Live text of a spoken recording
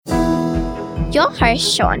Your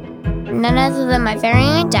host, Shaun, none other than my very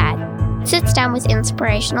own dad, sits down with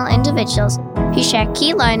inspirational individuals who share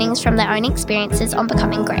key learnings from their own experiences on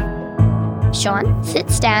becoming great. Shaun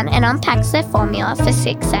sits down and unpacks their formula for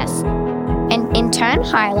success, and in turn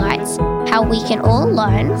highlights how we can all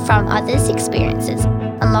learn from others' experiences,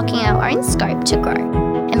 unlocking our own scope to grow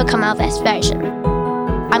and become our best version.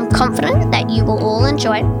 I'm confident that you will all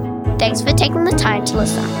enjoy. Thanks for taking the time to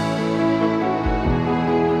listen.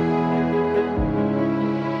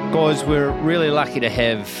 Guys, we're really lucky to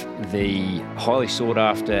have the highly sought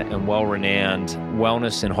after and well-renowned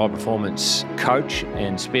wellness and high-performance coach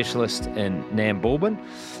and specialist in Nam Baldwin.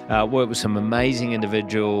 Worked with some amazing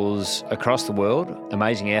individuals across the world,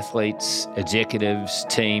 amazing athletes, executives,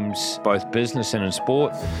 teams, both business and in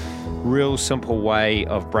sport. Real simple way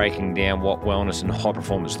of breaking down what wellness and high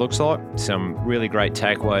performance looks like. Some really great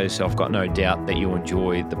takeaways, so I've got no doubt that you'll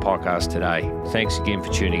enjoy the podcast today. Thanks again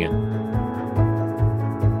for tuning in.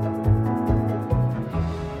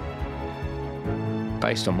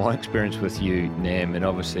 Based on my experience with you, Nam, and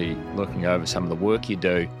obviously looking over some of the work you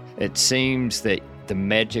do, it seems that the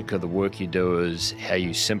magic of the work you do is how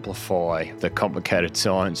you simplify the complicated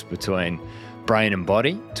science between brain and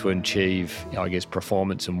body to achieve,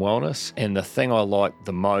 performance and wellness. And the thing I like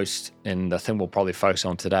the most, and the thing we'll probably focus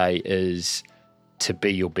on today, is to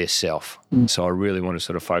be your best self. So I really want to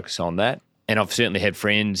sort of focus on that. And I've certainly had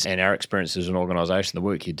friends, and our experience as an organisation, the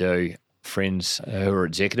work you do, friends who are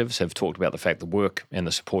executives have talked about the fact the work and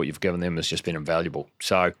the support you've given them has just been invaluable.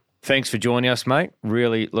 So thanks for joining us, mate.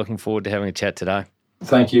 Really looking forward to having a chat today.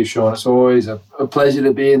 Thank you, Shaun. It's always a pleasure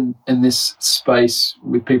to be in this space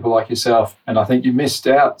with people like yourself. And I think you missed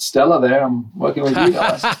out Stella there. I'm working with you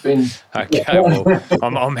guys. It's been okay.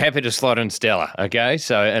 Well, I'm happy to slot in Stella. Okay,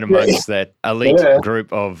 so in amongst that elite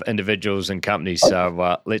group of individuals and companies.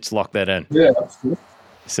 So let's lock that in. Yeah, absolutely.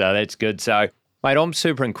 So that's good. So, mate, I'm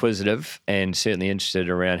super inquisitive and certainly interested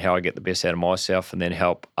around how I get the best out of myself and then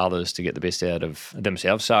help others to get the best out of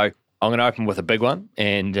themselves. So I'm going to open with a big one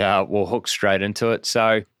and we'll hook straight into it.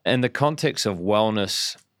 So in the context of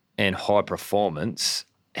wellness and high performance,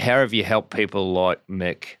 how have you helped people like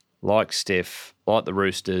Mick, like Steph, like the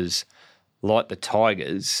Roosters, like the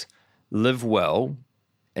Tigers live well,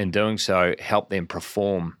 and doing so help them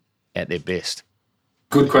perform at their best?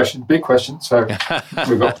 Good question. Big question. So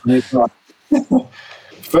we've got plenty of time.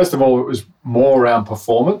 First of all, it was more around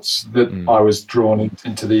performance that I was drawn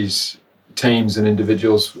into these teams and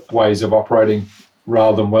individuals' ways of operating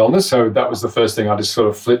rather than wellness. So that was the first thing. I just sort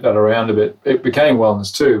of flipped that around a bit. It became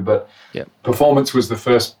wellness too, but performance was the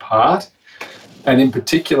first part. And in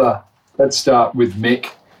particular, let's start with Mick.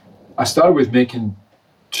 I started with Mick in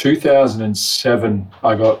 2007.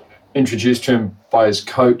 I got introduced to him by his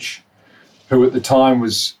coach, who at the time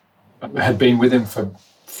had been with him for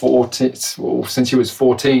since he was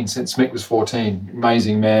 14, since Mick was 14.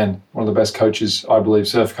 Amazing man, one of the best coaches, I believe,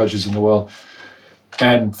 surf coaches in the world.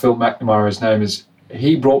 And Phil McNamara, his name is.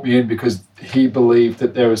 He brought me in because he believed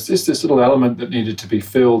that there was just this little element that needed to be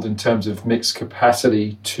filled in terms of Mick's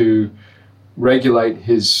capacity to regulate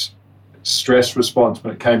his stress response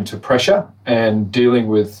when it came to pressure and dealing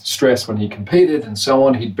with stress when he competed and so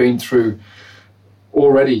on. He'd been through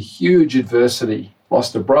already huge adversity,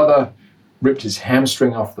 lost a brother, ripped his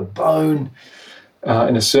hamstring off the bone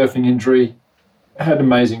in a surfing injury, had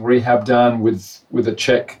amazing rehab done with a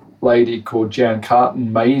Czech lady called Jan Carton,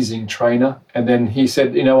 amazing trainer. And then he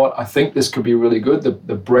said, you know what, I think this could be really good. The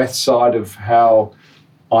breath side of how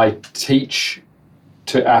I teach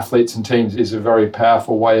to athletes and teams is a very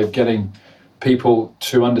powerful way of getting people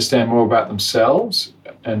to understand more about themselves,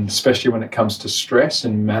 and especially when it comes to stress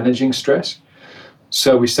and managing stress.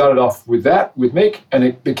 So we started off with that, with Mick, and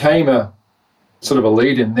it became a sort of a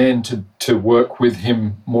lead in then to work with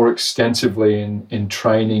him more extensively in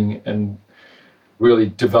training and really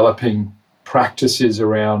developing practices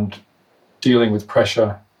around dealing with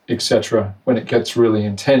pressure, etc., when it gets really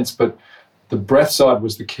intense. But the breath side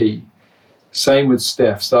was the key. Same with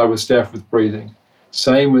Steph. Started with Steph with breathing.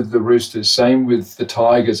 Same with the Roosters. Same with the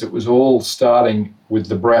Tigers. It was all starting with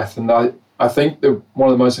the breath. And I think that one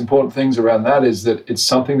of the most important things around that is that it's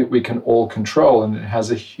something that we can all control, and it has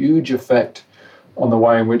a huge effect on the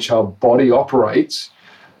way in which our body operates,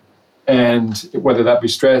 and whether that be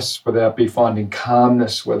stress, whether that be finding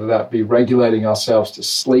calmness, whether that be regulating ourselves to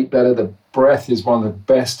sleep better. The breath is one of the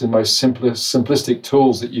best and most simplistic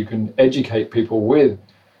tools that you can educate people with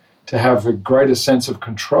to have a greater sense of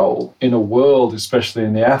control in a world, especially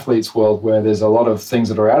in the athlete's world, where there's a lot of things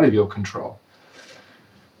that are out of your control.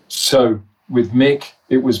 So with Mick,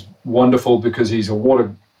 it was wonderful because he's a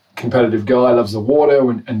water competitive guy, loves the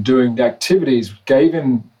water, and doing the activities gave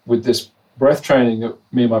him with this breath training that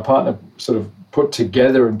me and my partner sort of put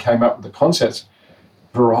together and came up with the concepts,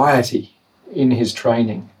 variety in his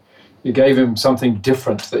training. It gave him something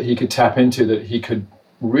different that he could tap into, that he could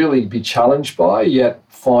really be challenged by, yet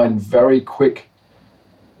find very quick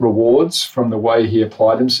rewards from the way he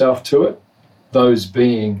applied himself to it, those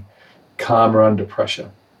being calmer under pressure.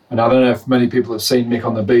 And I don't know if many people have seen Mick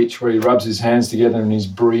on the beach where he rubs his hands together and he's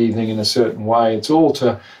breathing in a certain way. It's all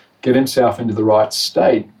to get himself into the right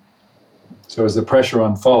state. So as the pressure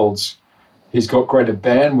unfolds, he's got greater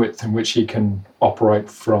bandwidth in which he can operate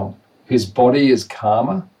from. His body is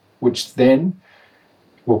calmer, which then,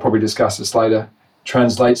 we'll probably discuss this later,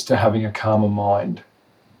 translates to having a calmer mind.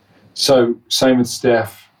 So same with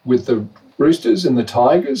Steph. With the roosters and the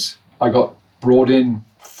tigers, I got brought in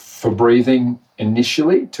for breathing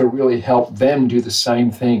initially to really help them do the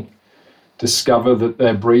same thing, discover that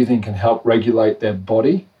their breathing can help regulate their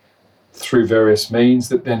body through various means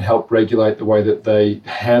that then help regulate the way that they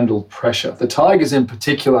handle pressure. The tigers in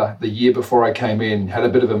particular, the year before I came in, had a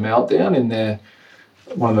bit of a meltdown in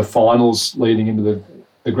one of the finals leading into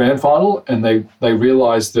the grand final, and they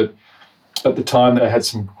realized that at the time they had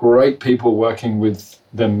some great people working with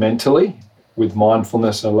them mentally, with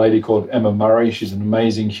mindfulness, a lady called Emma Murray. She's an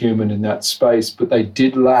amazing human in that space, but they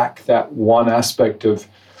did lack that one aspect of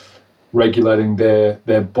regulating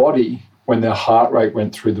their body when their heart rate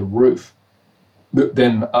went through the roof. That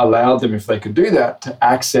then allowed them, if they could do that, to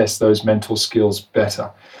access those mental skills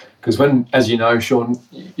better. Because when, as you know, Shaun,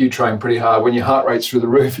 you train pretty hard. When your heart rate's through the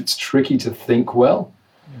roof, it's tricky to think well.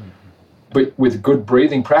 But with good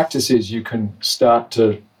breathing practices, you can start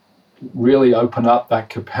to really open up that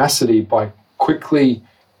capacity by quickly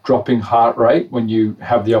dropping heart rate when you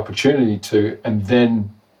have the opportunity to, and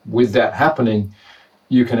then with that happening,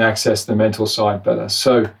 you can access the mental side better.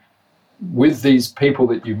 So with these people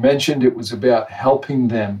that you mentioned, it was about helping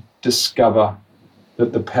them discover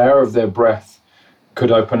that the power of their breath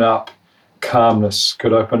could open up calmness,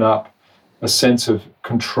 could open up a sense of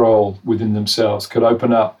control within themselves, could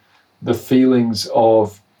open up the feelings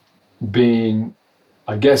of being,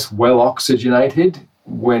 I guess, well oxygenated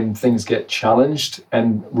when things get challenged,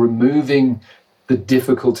 and removing the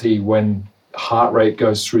difficulty when heart rate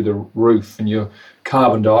goes through the roof and your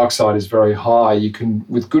carbon dioxide is very high. You can,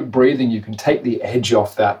 with good breathing, you can take the edge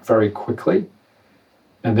off that very quickly,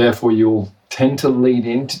 and therefore you'll tend to lead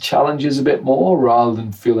into challenges a bit more rather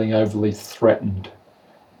than feeling overly threatened.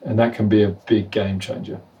 And that can be a big game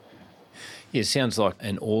changer. Yeah, it sounds like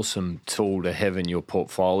an awesome tool to have in your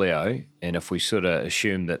portfolio. And if we sort of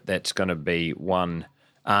assume that that's going to be one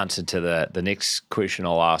answer to the next question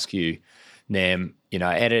I'll ask you, Nam,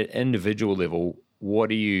 at an individual level, what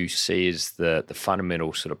do you see as the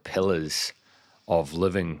fundamental sort of pillars of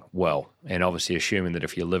living well? And obviously assuming that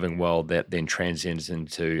if you're living well, that then transcends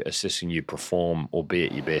into assisting you perform or be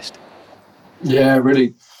at your best. Yeah,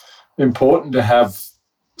 really important to have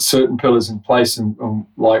certain pillars in place, and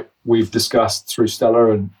like we've discussed through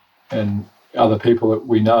Stella and other people that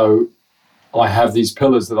we know, I have these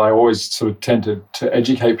pillars that I always sort of tend to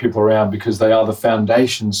educate people around, because they are the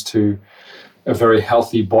foundations to a very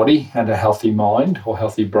healthy body and a healthy mind or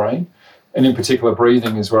healthy brain. And in particular,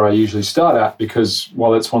 breathing is where I usually start at, because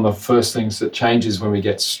while it's one of the first things that changes when we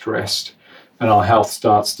get stressed and our health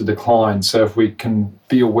starts to decline. So if we can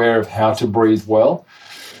be aware of how to breathe well,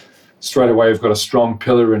 straight away, we've got a strong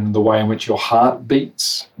pillar in the way in which your heart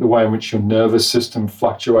beats, the way in which your nervous system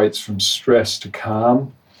fluctuates from stress to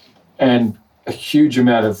calm, and a huge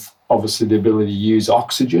amount of, obviously, the ability to use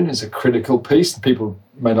oxygen is a critical piece. People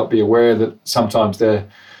may not be aware that sometimes they're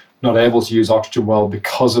not able to use oxygen well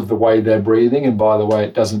because of the way they're breathing. And by the way,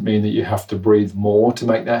 it doesn't mean that you have to breathe more to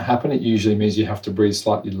make that happen. It usually means you have to breathe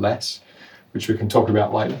slightly less, which we can talk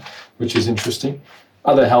about later, which is interesting.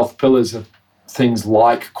 Other health pillars are things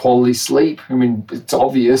like quality sleep. I mean, it's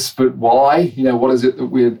obvious, but why? What is it that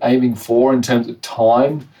we're aiming for in terms of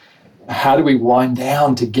time? How do we wind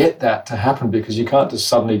down to get that to happen? Because you can't just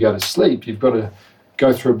suddenly go to sleep. You've got to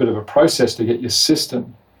go through a bit of a process to get your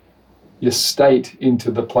system, your state,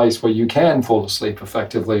 into the place where you can fall asleep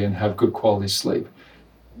effectively and have good quality sleep.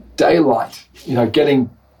 Daylight, getting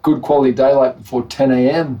good quality daylight before 10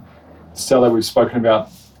 a.m. Stella, we've spoken about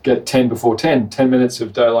get 10 before 10 minutes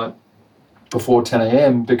of daylight before 10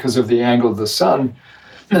 a.m. because of the angle of the sun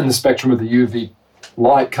and the spectrum of the UV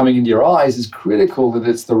light coming into your eyes is critical, that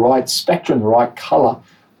it's the right spectrum, the right color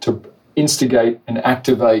to instigate and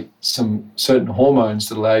activate some certain hormones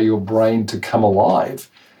that allow your brain to come alive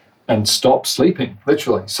and stop sleeping,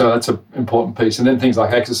 literally. So that's an important piece. And then things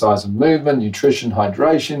like exercise and movement, nutrition,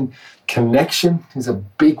 hydration, Connection is a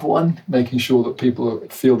big one, making sure that people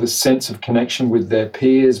feel this sense of connection with their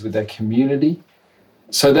peers, with their community.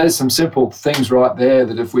 So there's some simple things right there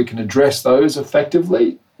that if we can address those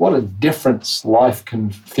effectively, what a difference life can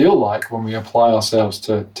feel like when we apply ourselves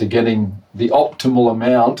to getting the optimal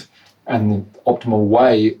amount and the optimal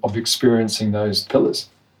way of experiencing those pillars.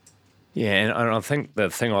 Yeah, and I think the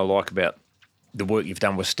thing I like about the work you've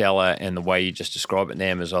done with Stella and the way you just describe it,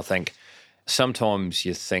 Nam, is I think sometimes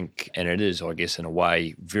you think, and it is, I guess, in a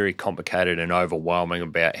way, very complicated and overwhelming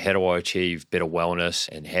about how do I achieve better wellness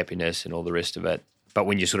and happiness and all the rest of it. But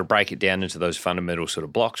when you sort of break it down into those fundamental sort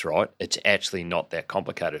of blocks, right, it's actually not that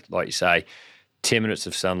complicated. Like you say, 10 minutes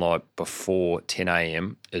of sunlight before 10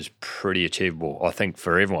 a.m. is pretty achievable, I think,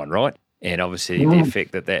 for everyone, right? And obviously the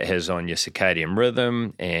effect that has on your circadian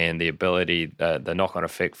rhythm and the ability, the knock-on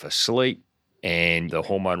effect for sleep and the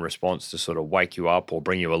hormone response to sort of wake you up or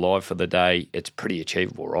bring you alive for the day, it's pretty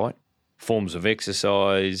achievable, right? Forms of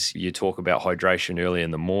exercise, you talk about hydration early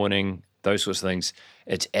in the morning, those sorts of things.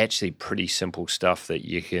 It's actually pretty simple stuff that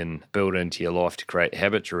you can build into your life to create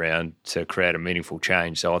habits around to create a meaningful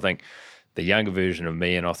change. So I think the younger version of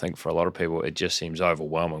me, and I think for a lot of people, it just seems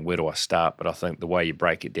overwhelming. Where do I start? But I think the way you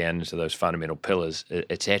break it down into those fundamental pillars,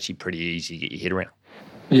 it's actually pretty easy to get your head around.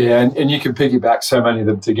 Yeah, and you can piggyback so many of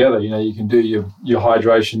them together. You know, you can do your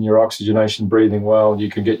hydration, your oxygenation, breathing well. You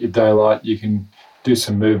can get your daylight. You can do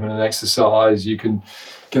some movement and exercise. You can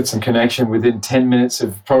get some connection within 10 minutes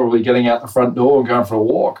of probably getting out the front door and going for a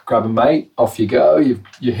walk. Grab a mate, off you go.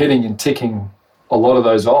 You're hitting and ticking a lot of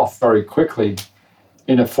those off very quickly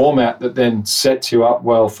in a format that then sets you up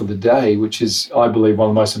well for the day, which is, I believe, one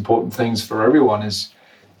of the most important things for everyone is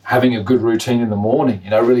having a good routine in the morning,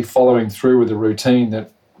 really following through with a routine that,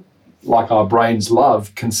 like our brains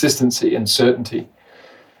love, consistency and certainty.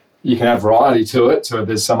 You can have variety to it, so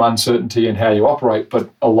there's some uncertainty in how you operate, but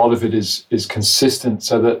a lot of it is consistent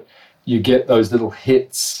so that you get those little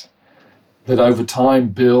hits that over time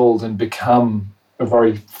build and become a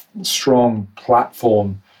very strong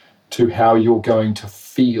platform to how you're going to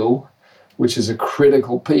feel, which is a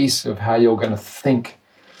critical piece of how you're going to think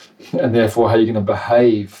and therefore how you're going to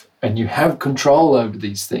behave. And you have control over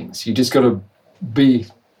these things. You just got to be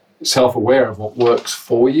self-aware of what works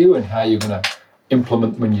for you and how you're going to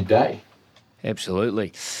implement them in your day.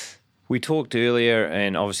 Absolutely. We talked earlier,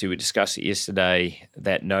 and obviously we discussed it yesterday,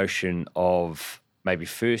 that notion of maybe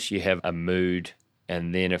first you have a mood,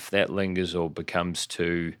 and then if that lingers or becomes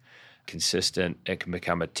too consistent, it can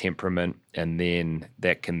become a temperament, and then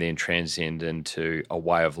that can then transcend into a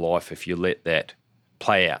way of life if you let that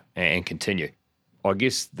play out and continue. I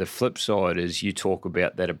guess the flip side is you talk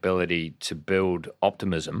about that ability to build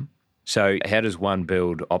optimism. So how does one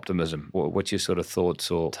build optimism? What's your sort of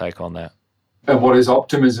thoughts or take on that? And what is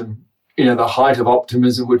optimism? The height of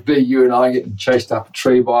optimism would be you and I getting chased up a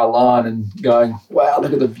tree by a lion and going, wow,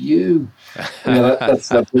 look at the view.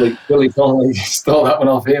 That's Billy Connolly stole that one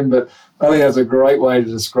off him, but I think that's a great way to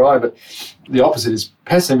describe it. The opposite is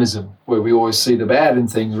pessimism, where we always see the bad in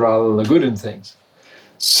things rather than the good in things.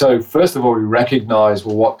 So first of all, we recognize,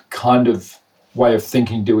 well, what kind of way of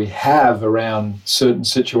thinking do we have around certain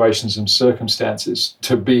situations and circumstances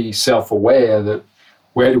to be self-aware that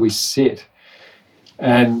where do we sit?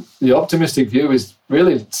 And the optimistic view is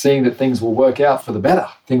really seeing that things will work out for the better.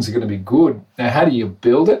 Things are going to be good. Now, how do you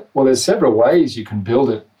build it? Well, there's several ways you can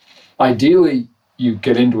build it. Ideally, you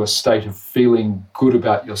get into a state of feeling good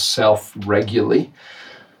about yourself regularly.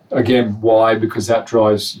 Again, why? Because that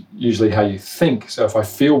drives usually how you think. So if I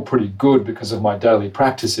feel pretty good because of my daily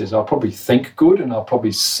practices, I'll probably think good and I'll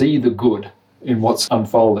probably see the good in what's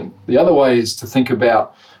unfolding. The other way is to think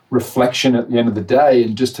about reflection at the end of the day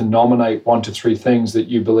and just to nominate 1 to 3 things that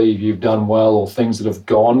you believe you've done well or things that have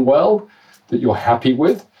gone well that you're happy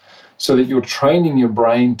with, so that you're training your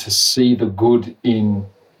brain to see the good in,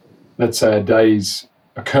 let's say, a day's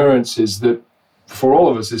occurrences that for all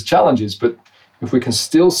of us is challenges, but if we can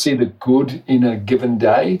still see the good in a given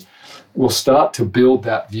day, we'll start to build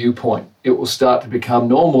that viewpoint. It will start to become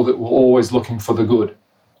normal that we're always looking for the good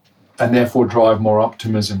and therefore drive more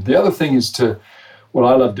optimism. The other thing is what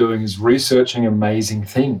I love doing is researching amazing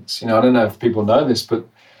things. I don't know if people know this, but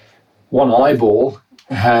one eyeball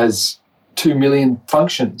has 2 million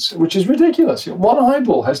functions, which is ridiculous. One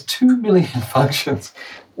eyeball has 2 million functions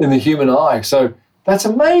in the human eye. So that's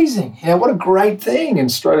amazing. What a great thing.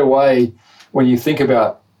 And straight away, when you think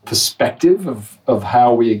about perspective of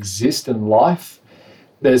how we exist in life,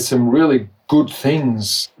 there's some really good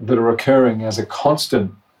things that are occurring as a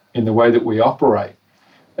constant in the way that we operate.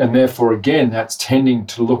 And therefore, again, that's tending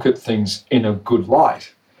to look at things in a good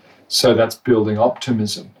light. So that's building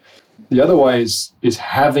optimism. The other way is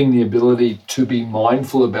having the ability to be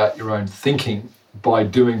mindful about your own thinking by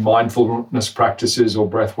doing mindfulness practices or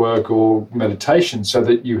breath work or meditation, so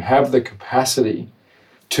that you have the capacity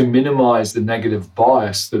to minimize the negative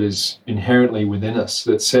bias that is inherently within us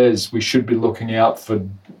that says we should be looking out for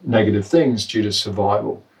negative things due to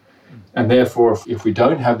survival. And therefore, if we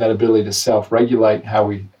don't have that ability to self-regulate how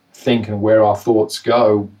we think and where our thoughts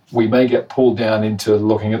go, we may get pulled down into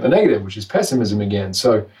looking at the negative, which is pessimism again.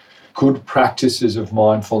 So good practices of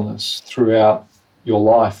mindfulness throughout your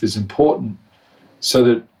life is important, so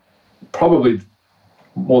that probably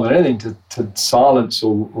more than anything to silence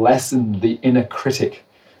or lessen the inner critic,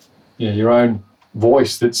 your own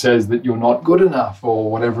voice that says that you're not good enough or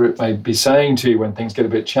whatever it may be saying to you when things get a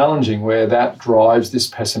bit challenging, where that drives this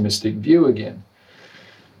pessimistic view again.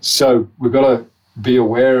 So we've got to be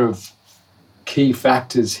aware of key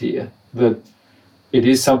factors here, that it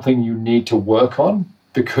is something you need to work on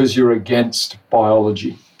because you're against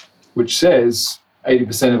biology, which says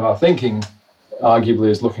 80% of our thinking arguably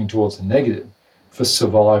is looking towards the negative for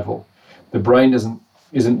survival. The brain isn't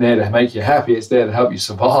there to make you happy, it's there to help you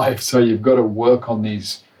survive. So you've got to work on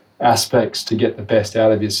these aspects to get the best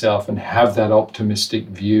out of yourself and have that optimistic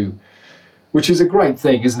view, which is a great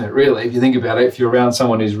thing, isn't it, really? If you think about it, if you're around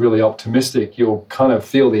someone who's really optimistic, you'll kind of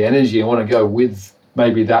feel the energy and want to go with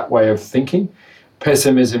maybe that way of thinking.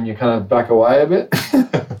 Pessimism, you kind of back away a bit.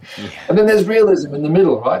 And then there's realism in the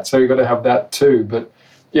middle, right? So you've got to have that too. But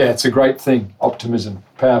yeah, it's a great thing, optimism,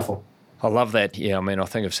 powerful. I love that. Yeah, I mean, I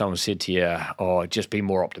think if someone said to you, oh, just be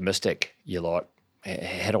more optimistic, you're like,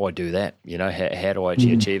 how do I do that? How do I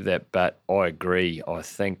actually achieve that? But I agree. I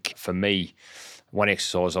think for me, one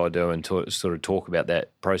exercise I do and sort of talk about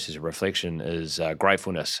that process of reflection is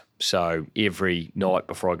gratefulness. So every night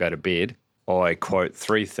before I go to bed, I quote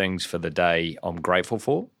 3 things for the day I'm grateful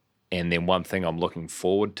for, and then 1 thing I'm looking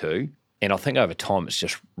forward to. And I think over time it's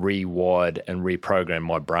just rewired and reprogrammed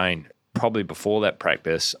my brain. Probably before that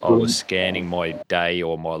practice, I was scanning my day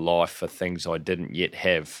or my life for things I didn't yet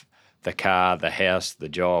have, the car, the house, the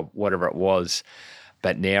job, whatever it was.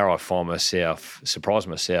 But now I find myself, surprise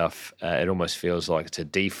myself, it almost feels like it's a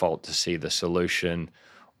default to see the solution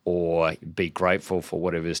or be grateful for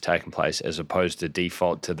whatever is taking place, as opposed to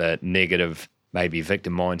default to the negative, maybe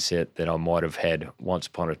victim mindset that I might have had once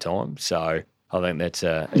upon a time. So I think that's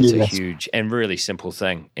a huge and really simple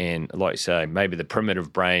thing. And like you say, maybe the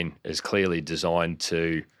primitive brain is clearly designed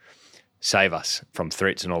to save us from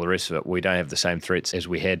threats and all the rest of it. We don't have the same threats as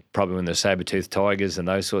we had probably when the saber-toothed tigers and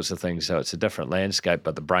those sorts of things. So it's a different landscape,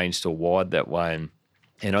 but the brain's still wired that way.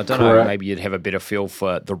 And I don't know, maybe you'd have a better feel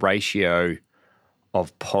for the ratio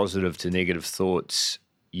of positive to negative thoughts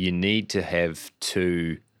you need to have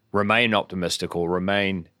to remain optimistic or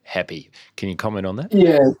remain happy. Can you comment on that?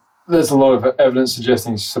 Yeah, there's a lot of evidence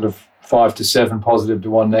suggesting sort of 5 to 7 positive to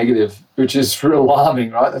 1 negative, which is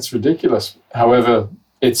alarming, right? That's ridiculous. However,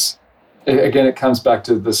 it comes back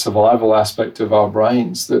to the survival aspect of our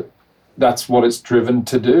brains, that's what it's driven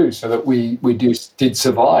to do, so that we did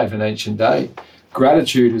survive in ancient day.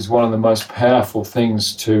 Gratitude is one of the most powerful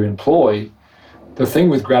things to employ. The thing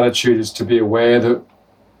with gratitude is to be aware that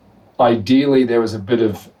ideally there is a bit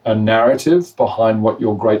of a narrative behind what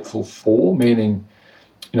you're grateful for, meaning,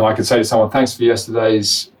 I could say to someone, thanks for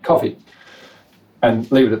yesterday's coffee,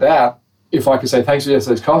 and leave it at that. If I could say, thanks for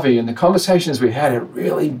yesterday's coffee, and the conversations we had, it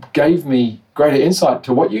really gave me greater insight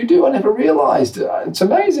to what you do. I never realized. It's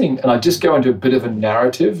amazing. And I just go into a bit of a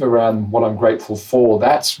narrative around what I'm grateful for.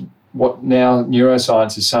 That's what now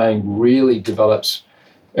neuroscience is saying really develops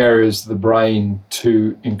areas of the brain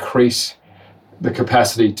to increase the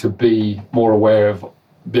capacity to be more aware of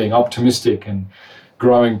being optimistic, and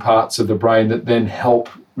growing parts of the brain that then help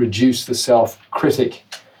reduce the self-critic.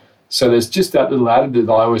 So there's just that little additive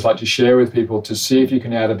I always like to share with people to see if you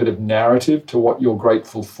can add a bit of narrative to what you're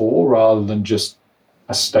grateful for rather than just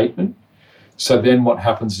a statement. So then what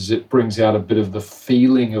happens is it brings out a bit of the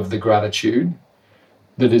feeling of the gratitude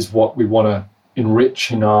that is what we want to enrich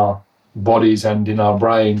in our bodies and in our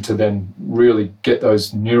brain to then really get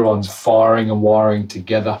those neurons firing and wiring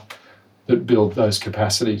together that build those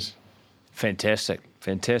capacities. Fantastic.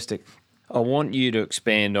 I want you to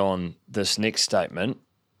expand on this next statement.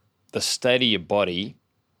 The state of your body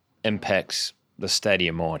impacts the state of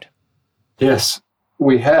your mind. Yes,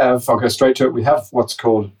 I'll go straight to it. We have what's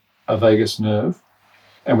called a vagus nerve,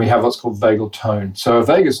 and we have what's called vagal tone. So a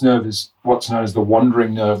vagus nerve is what's known as the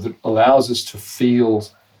wandering nerve that allows us to feel,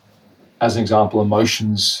 as an example,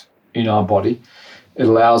 emotions in our body. It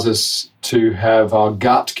allows us to have our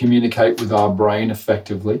gut communicate with our brain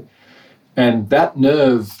effectively. And that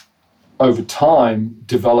nerve, over time,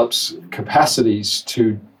 develops capacities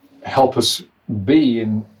to help us be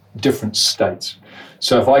in different states.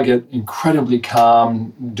 So if I get incredibly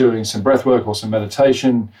calm doing some breath work or some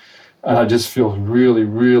meditation, and I just feel really,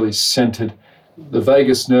 really centered, the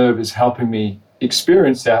vagus nerve is helping me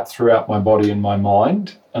experience that throughout my body and my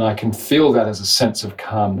mind, and I can feel that as a sense of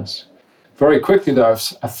calmness. Very quickly, though,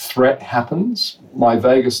 if a threat happens, my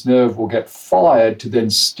vagus nerve will get fired to then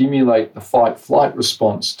stimulate the fight-flight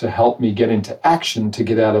response to help me get into action to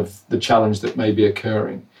get out of the challenge that may be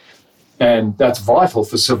occurring. And that's vital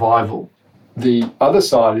for survival. The other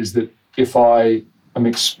side is that if I am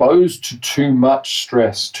exposed to too much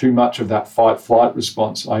stress, too much of that fight-flight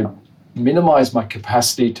response, I minimize my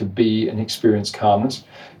capacity to be and experience calmness.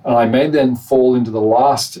 And I may then fall into the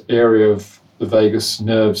last area of the vagus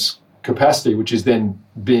nerve's capacity, which is then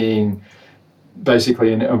being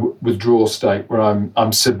basically in a withdrawal state where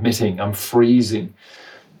I'm submitting, I'm freezing.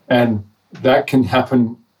 And that can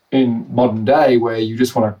happen in modern day where you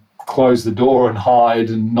just want to close the door and hide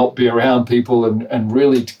and not be around people and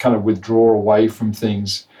really to kind of withdraw away from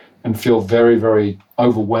things and feel very, very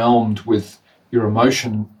overwhelmed with your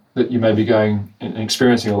emotion that you may be going and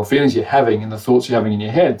experiencing, or the feelings you're having and the thoughts you're having in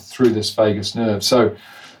your head through this vagus nerve. So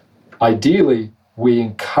ideally, we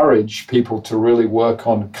encourage people to really work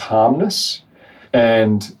on calmness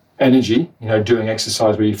and energy, doing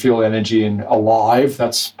exercise where you feel energy and alive.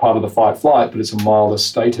 That's part of the fight-flight, but it's a milder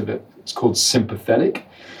state of it. It's called sympathetic.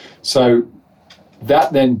 So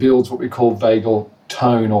that then builds what we call vagal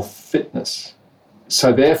tone or fitness.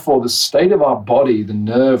 So therefore, the state of our body, the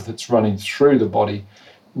nerve that's running through the body,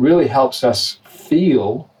 really helps us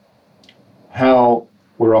feel how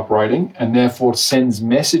we're operating, and therefore sends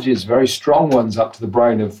messages, very strong ones, up to the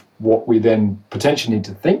brain of what we then potentially need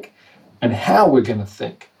to think and how we're going to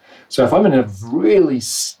think. So if I'm in a really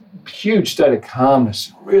huge state of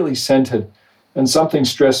calmness, really centered, and something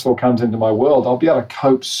stressful comes into my world, I'll be able to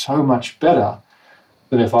cope so much better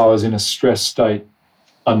than if I was in a stress state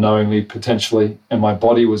unknowingly, potentially, and my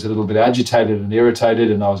body was a little bit agitated and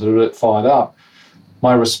irritated and I was a little bit fired up.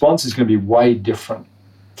 My response is going to be way different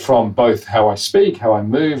from both how I speak, how I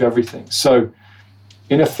move, everything. So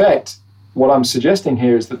in effect, what I'm suggesting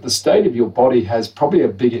here is that the state of your body has probably a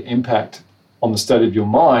bigger impact on the state of your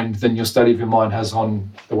mind than your state of your mind has on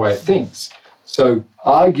the way it thinks. So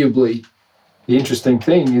arguably, the interesting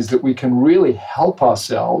thing is that we can really help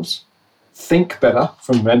ourselves think better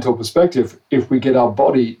from a mental perspective if we get our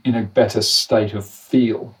body in a better state of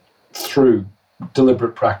feel through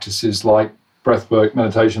deliberate practices like breathwork,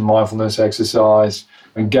 meditation, mindfulness, exercise,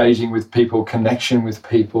 engaging with people, connection with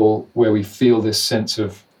people, where we feel this sense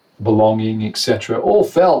of belonging, etc., all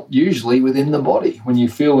felt usually within the body. When you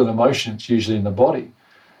feel an emotion, it's usually in the body.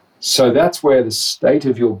 So that's where the state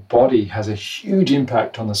of your body has a huge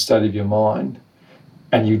impact on the state of your mind,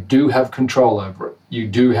 and you do have control over it. You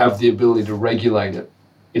do have the ability to regulate it.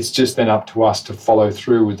 It's just then up to us to follow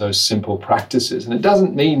through with those simple practices. And it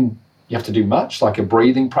doesn't mean you have to do much. Like a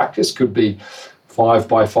breathing practice could be 5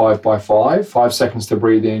 by 5 by 5, 5 seconds to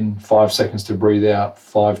breathe in, 5 seconds to breathe out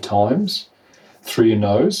 5 times through your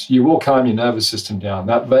nose. You will calm your nervous system down.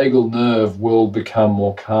 That vagal nerve will become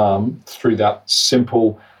more calm through that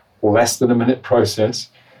simple, less than a minute process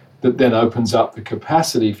that then opens up the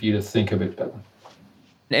capacity for you to think a bit better.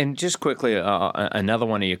 And just quickly, another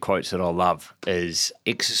one of your quotes that I love is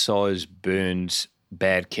exercise burns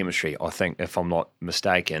bad chemistry, I think, if I'm not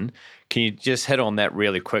mistaken. Can you just hit on that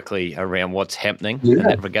really quickly around what's happening in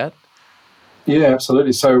that regard? Yeah,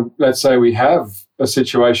 absolutely. So let's say we have a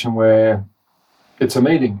situation where it's a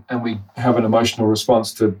meeting and we have an emotional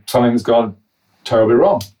response to something that's gone terribly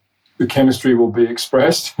wrong. The chemistry will be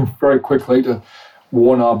expressed very quickly to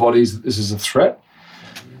warn our bodies that this is a threat.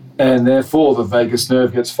 And therefore, the vagus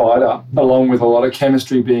nerve gets fired up, along with a lot of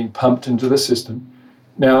chemistry being pumped into the system.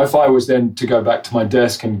 Now, if I was then to go back to my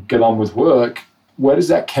desk and get on with work, where does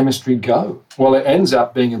that chemistry go? Well, it ends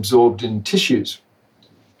up being absorbed in tissues.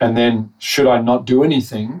 And then, should I not do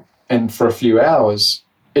anything, and for a few hours,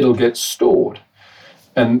 it'll get stored.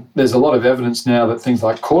 And there's a lot of evidence now that things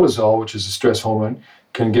like cortisol, which is a stress hormone,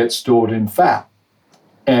 can get stored in fat.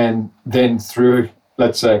 And then through,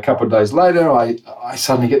 let's say, a couple of days later, I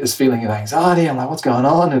suddenly get this feeling of anxiety. I'm like, what's going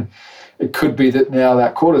on? And it could be that now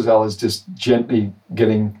that cortisol is just gently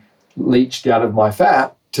getting leached out of my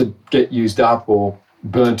fat to get used up or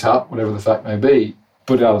burnt up, whatever the fact may be,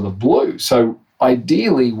 put out of the blue. So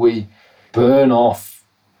ideally, we burn off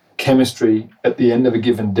chemistry at the end of a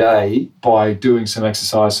given day by doing some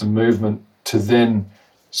exercise, some movement, to then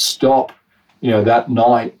stop, that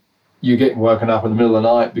night you're getting woken up in the middle of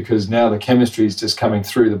the night because now the chemistry is just coming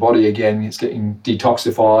through the body again. It's getting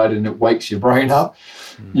detoxified and it wakes your brain up.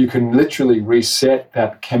 You can literally reset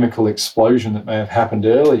that chemical explosion that may have happened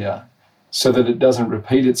earlier so that it doesn't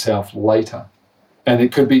repeat itself later. And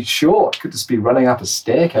it could be short. It could just be running up a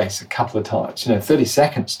staircase a couple of times, 30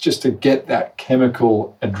 seconds, just to get that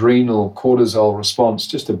chemical adrenal cortisol response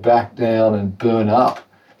just to back down and burn up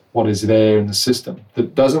what is there in the system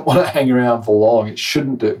that doesn't want to hang around for long. It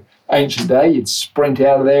shouldn't do. Ancient day, you'd sprint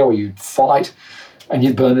out of there or you'd fight and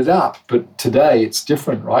you'd burn it up. But today it's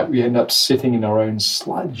different, right? We end up sitting in our own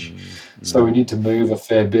sludge. So we need to move a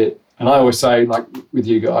fair bit. And I always say, like with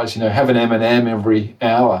you guys, have an M&M every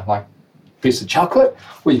hour, like piece of chocolate.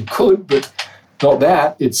 Well, you could, but not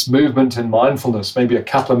that. It's movement and mindfulness, maybe a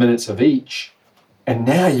couple of minutes of each. And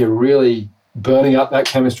now you're really burning up that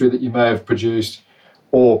chemistry that you may have produced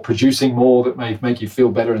or producing more that may make you feel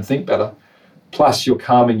better and think better. Plus you're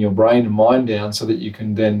calming your brain and mind down so that you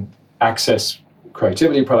can then access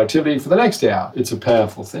creativity, productivity for the next hour. It's a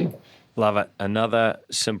powerful thing. Love it. Another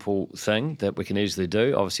simple thing that we can easily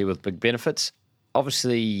do, obviously with big benefits.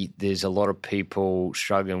 Obviously, there's a lot of people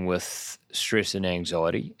struggling with stress and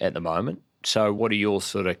anxiety at the moment. So what are your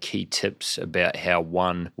sort of key tips about how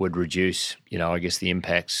one would reduce, I guess, the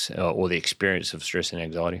impacts or the experience of stress and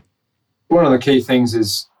anxiety? One of the key things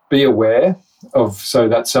is be aware of, so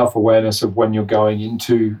that self-awareness of when you're going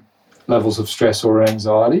into levels of stress or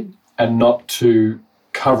anxiety, and not to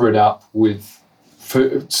cover it up with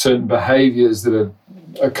certain behaviours that are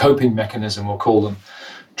a coping mechanism, we'll call them.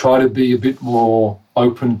 Try to be a bit more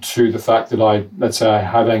open to the fact that let's say I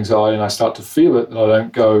have anxiety and I start to feel it, that I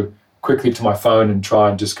don't go quickly to my phone and try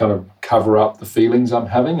and just kind of cover up the feelings I'm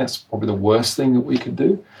having. That's probably the worst thing that we could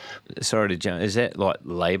do. Sorry to jump. Is that like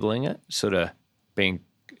labelling it, sort of being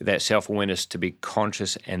that self-awareness to be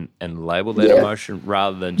conscious and label that emotion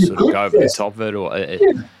rather than sort of go over the top of it? Or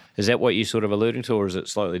is that what you're sort of alluding to, or is it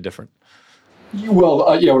slightly different? Well,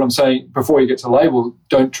 what I'm saying, before you get to label,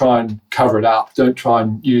 don't try and cover it up. Don't try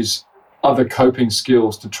and use other coping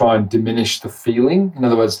skills to try and diminish the feeling. In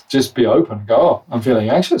other words, just be open. Go, I'm feeling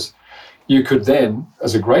anxious. You could then,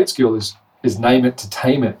 as a great skill, is name it to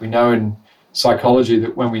tame it. We know in psychology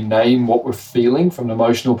that when we name what we're feeling from an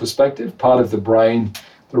emotional perspective, part of the brain,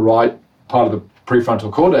 the right part of the prefrontal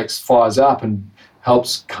cortex fires up and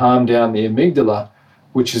helps calm down the amygdala,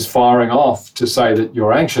 which is firing off to say that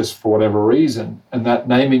you're anxious for whatever reason. And that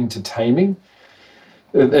naming to taming,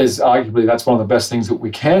 arguably that's one of the best things that we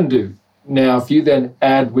can do. Now, if you then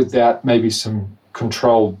add with that maybe some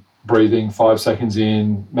controlled breathing, 5 seconds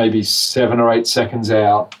in, maybe 7 or 8 seconds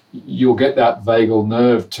out, you'll get that vagal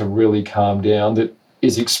nerve to really calm down that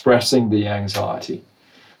is expressing the anxiety.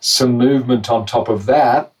 Some movement on top of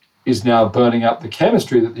that is now burning up the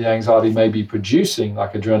chemistry that the anxiety may be producing,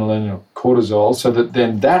 like adrenaline or cortisol, so that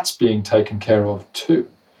then that's being taken care of too.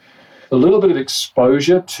 A little bit of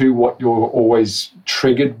exposure to what you're always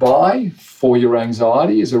triggered by for your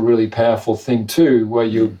anxiety is a really powerful thing too, where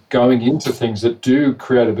you're going into things that do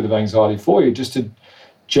create a bit of anxiety for you, just to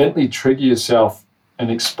gently trigger yourself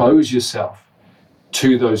and expose yourself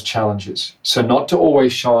to those challenges. So not to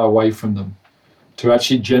always shy away from them, to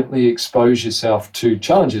actually gently expose yourself to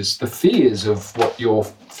challenges, the fears of what you're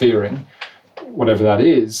fearing, whatever that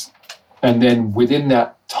is, and then within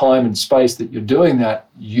that time and space that you're doing that,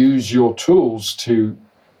 use your tools to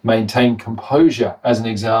maintain composure. As an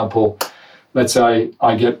example, let's say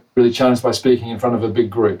I get really challenged by speaking in front of a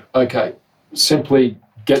big group. Okay, simply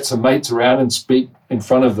get some mates around and speak in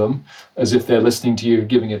front of them as if they're listening to you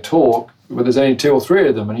giving a talk, but there's only 2 or 3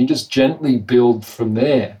 of them, and you just gently build from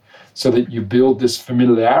there so that you build this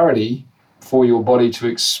familiarity for your body to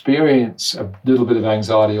experience a little bit of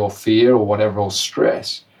anxiety or fear or whatever, or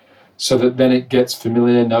stress, so that then it gets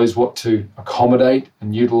familiar, knows what to accommodate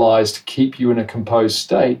and utilize to keep you in a composed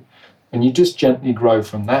state, and you just gently grow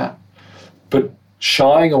from that. But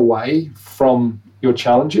shying away from your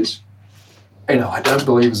challenges, I don't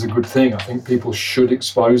believe is a good thing. I think people should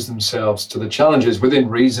expose themselves to the challenges within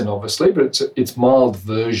reason, obviously, but it's mild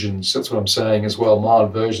versions. That's what I'm saying as well,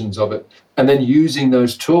 mild versions of it. And then using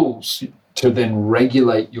those tools to then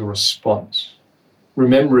regulate your response.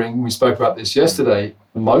 Remembering, we spoke about this yesterday,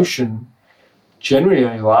 emotion generally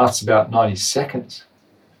only lasts about 90 seconds.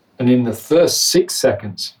 And in the first 6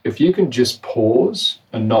 seconds, if you can just pause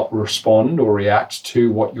and not respond or react to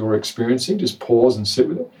what you're experiencing, just pause and sit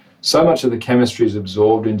with it, so much of the chemistry is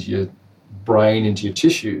absorbed into your brain, into your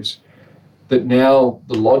tissues, that now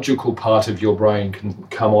the logical part of your brain can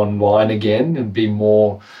come online again and be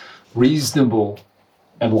more reasonable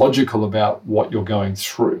and logical about what you're going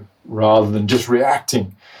through rather than just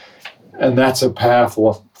reacting. And that's a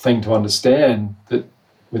powerful thing to understand, that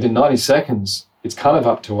within 90 seconds, it's kind of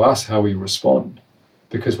up to us how we respond.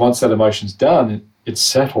 Because once that emotion's done, it's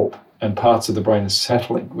settled and parts of the brain are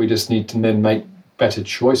settling. We just need to then make better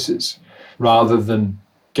choices rather than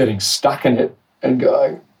getting stuck in it and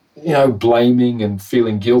going, blaming and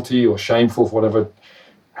feeling guilty or shameful for whatever.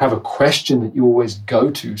 Have a question that you always go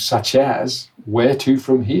to, such as, where to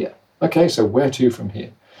from here? Okay, so where to from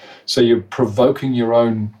here? So you're provoking your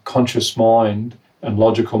own conscious mind and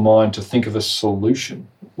logical mind to think of a solution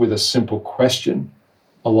with a simple question,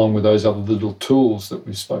 along with those other little tools that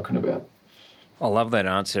we've spoken about. I love that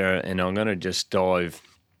answer, and I'm going to just dive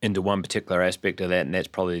into one particular aspect of that, and that's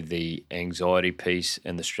probably the anxiety piece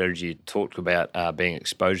and the strategy you talked about being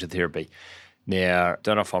exposure therapy. Now, I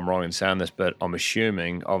don't know if I'm wrong in saying this, but I'm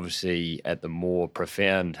assuming, obviously, at the more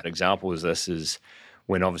profound example as this is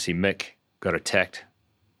when obviously Mick got attacked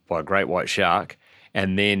by a great white shark,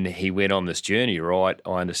 and then he went on this journey, right?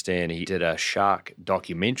 I understand he did a shark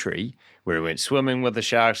documentary where he went swimming with the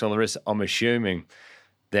sharks and all the rest. I'm assuming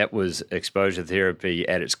that was exposure therapy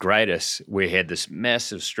at its greatest, where he had this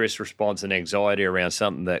massive stress response and anxiety around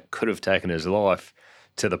something that could have taken his life,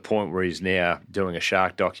 to the point where he's now doing a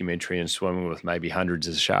shark documentary and swimming with maybe hundreds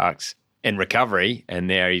of sharks in recovery, and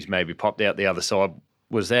now he's maybe popped out the other side.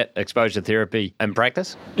 Was that exposure therapy in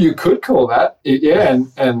practice? You could call that, yeah,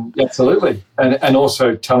 and absolutely. And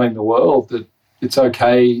also telling the world that it's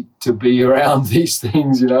okay to be around these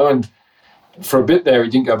things, and for a bit there, he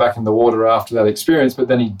didn't go back in the water after that experience, but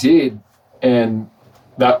then he did, and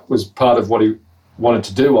that was part of what he wanted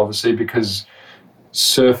to do, obviously, because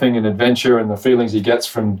surfing and adventure and the feelings he gets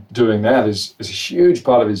from doing that is a huge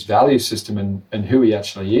part of his value system and who he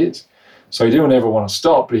actually is. So he didn't ever want to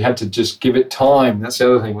stop, but he had to just give it time. That's the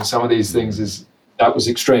other thing with some of these things is that was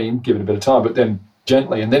extreme, give it a bit of time, but then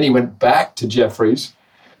gently. And then he went back to Jeffries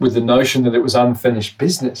with the notion that it was unfinished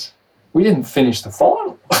business. We didn't finish the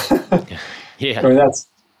final. Yeah. I mean, that's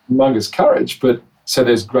humongous courage, but so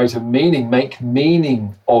there's greater meaning. Make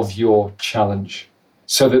meaning of your challenge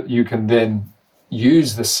so that you can then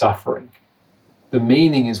use the suffering. The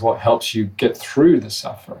meaning is what helps you get through the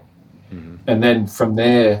suffering. Mm-hmm. And then from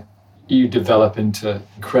there, you develop into an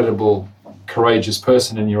incredible, courageous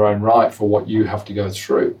person in your own right for what you have to go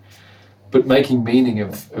through. But making meaning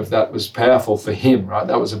of that was powerful for him, right?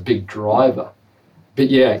 That was a big driver. But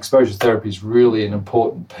yeah, exposure therapy is really an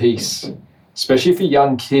important piece, especially for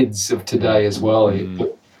young kids of today as well.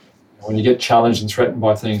 When you get challenged and threatened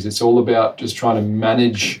by things, it's all about just trying to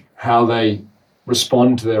manage how they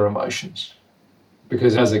respond to their emotions.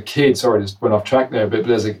 Because as a kid, sorry, just went off track there a bit,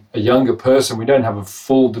 but as a younger person, we don't have a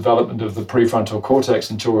full development of the prefrontal cortex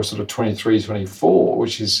until we're sort of 23, 24,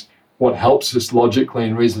 which is what helps us logically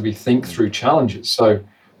and reasonably think through challenges. So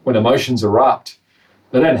when emotions erupt,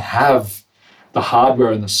 they don't have the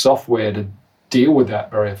hardware and the software to deal with that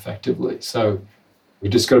very effectively. So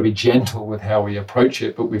we've just got to be gentle with how we approach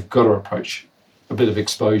it, but we've got to approach a bit of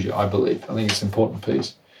exposure, I believe. I think it's an important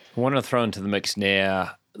piece. I want to throw into the mix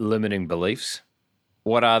now limiting beliefs.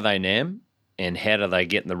 What are they, Nam, and how do they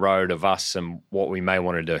get in the road of us and what we may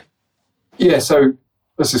want to do? Yeah, so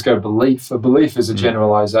let's just go to belief. A belief is a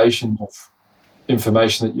generalization of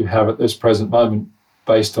information that you have at this present moment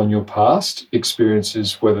based on your past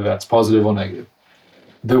experiences, whether that's positive or negative.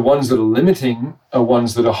 The ones that are limiting are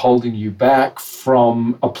ones that are holding you back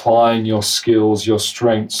from applying your skills, your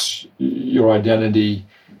strengths, your identity,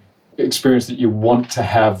 experience that you want to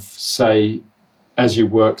have, say, as you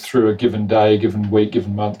work through a given day, given week,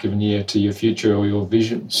 given month, given year to your future or your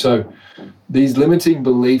vision. So these limiting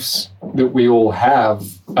beliefs that we all have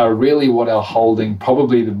are really what are holding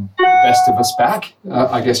probably the best of us back.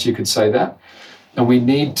 I guess you could say that. And we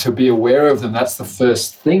need to be aware of them. That's the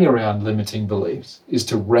first thing around limiting beliefs, is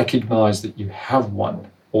to recognize that you have one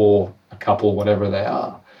or a couple, whatever they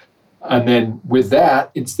are. And then with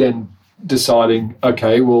that, it's then deciding,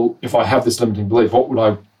 okay, well, if I have this limiting belief, what would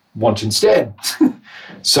I want instead?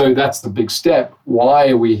 So that's the big step. Why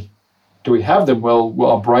do we have them? Well,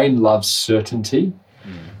 our brain loves certainty,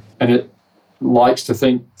 and it likes to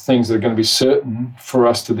think things that are going to be certain for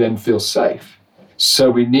us to then feel safe.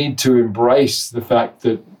 So we need to embrace the fact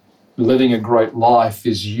that living a great life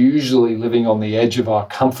is usually living on the edge of our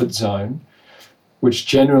comfort zone, which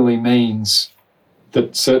generally means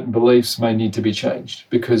that certain beliefs may need to be changed,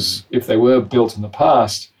 because if they were built in the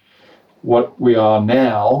past, what we are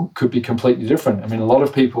now could be completely different. I mean, a lot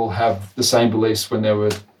of people have the same beliefs when they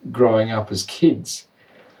were growing up as kids,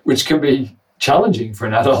 which can be challenging for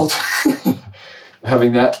an adult,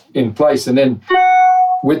 having that in place. And then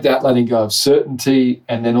with that, letting go of certainty,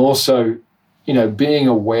 and then also, being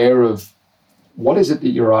aware of what is it that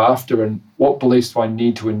you're after and what beliefs do I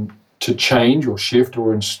need to change or shift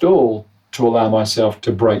or install to allow myself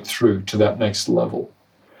to break through to that next level.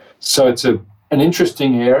 So it's an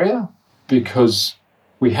interesting area because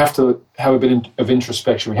we have to have a bit of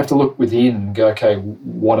introspection. We have to look within and go, okay,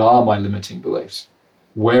 what are my limiting beliefs?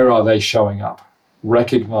 Where are they showing up?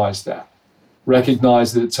 Recognize that.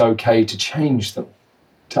 Recognize that it's okay to change them,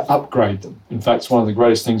 to upgrade them. In fact, it's one of the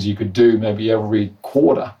greatest things you could do maybe every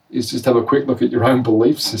quarter is just have a quick look at your own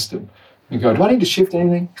belief system and go, do I need to shift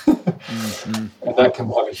anything? Mm-hmm. And that can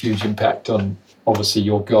have a huge impact on, obviously,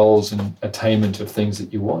 your goals and attainment of things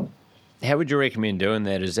that you want. How would you recommend doing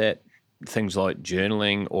that? Is that things like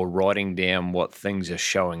journaling or writing down what things are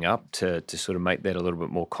showing up to sort of make that a little bit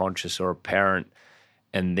more conscious or apparent,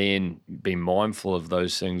 and then be mindful of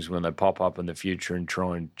those things when they pop up in the future and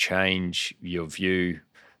try and change your view,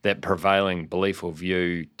 that prevailing belief or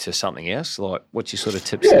view, to something else? Like, what's your sort of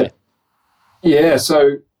tips there? Yeah,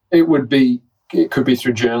 so it could be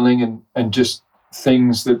through journaling and just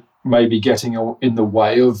things that may be getting in the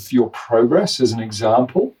way of your progress, as an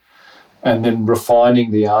example, and then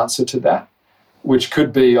refining the answer to that, which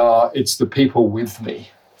could be, it's the people with me.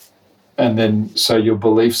 And then, so your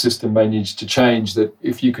belief system may need to change, that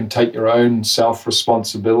if you can take your own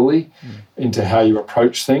self-responsibility into how you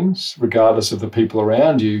approach things, regardless of the people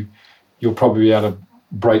around you, you'll probably be able to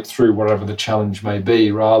break through whatever the challenge may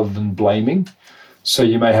be rather than blaming. So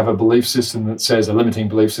you may have a belief system that says, a limiting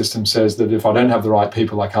belief system says that if I don't have the right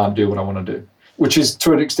people, I can't do what I want to do, which is,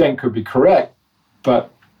 to an extent, could be correct.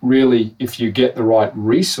 But really, if you get the right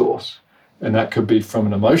resource, and that could be from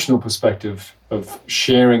an emotional perspective of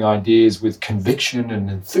sharing ideas with conviction and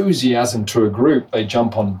enthusiasm to a group, they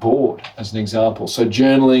jump on board, as an example. So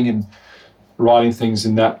journaling and writing things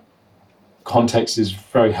in that context is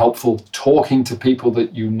very helpful. Talking to people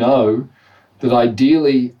that you know that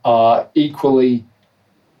ideally are equally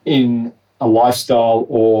in a lifestyle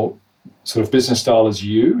or sort of business style as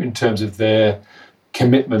you, in terms of their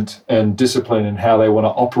commitment and discipline and how they want to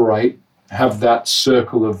operate. Have that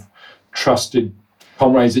circle of trusted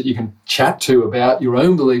comrades that you can chat to about your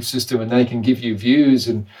own belief system, and they can give you views,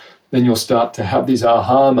 and then you'll start to have these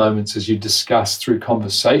aha moments as you discuss through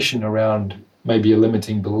conversation around maybe a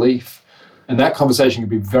limiting belief. And that conversation can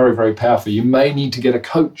be very, very powerful. You may need to get a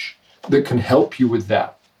coach that can help you with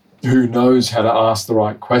that, who knows how to ask the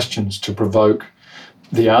right questions to provoke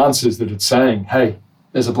the answers that it's saying, hey,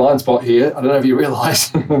 there's a blind spot here, I don't know if you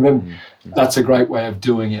realise. And then that's a great way of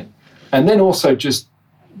doing it. And then also just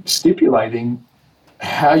stipulating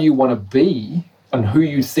how you want to be and who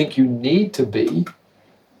you think you need to be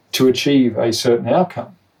to achieve a certain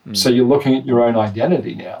outcome. So you're looking at your own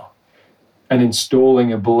identity now and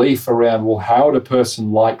installing a belief around, well, how would a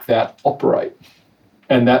person like that operate?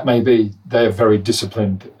 And that may be they're very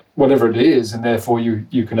disciplined, whatever it is, and therefore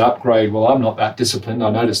you can upgrade, well, I'm not that disciplined, I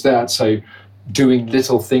noticed that. So doing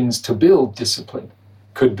little things to build discipline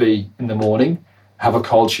could be, in the morning, have a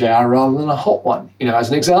cold shower rather than a hot one. As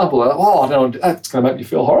an example, I don't, it's going to make me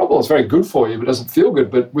feel horrible. It's very good for you, but it doesn't feel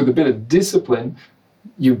good. But with a bit of discipline,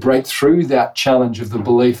 you break through that challenge of the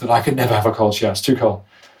belief that I could never have a cold shower, it's too cold.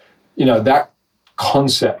 That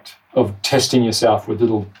concept of testing yourself with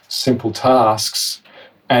little simple tasks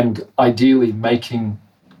and ideally making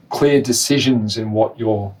clear decisions in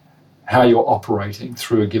how you're operating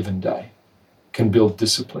through a given day can build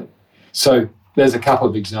discipline. So there's a couple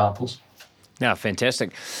of examples. Now,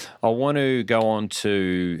 fantastic. I want to go on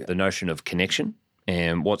to the notion of connection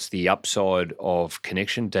and what's the upside of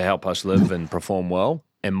connection to help us live and perform well.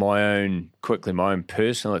 And my own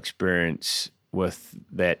personal experience with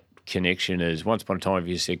that connection is, once upon a time, if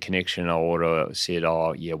you said connection, I would have said,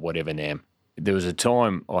 oh, yeah, whatever, Nam. There was a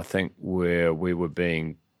time, I think, where we were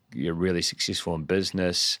being really successful in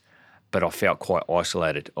business, but I felt quite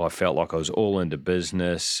isolated. I felt like I was all into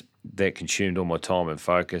business. That consumed all my time and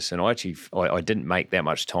focus. And I didn't make that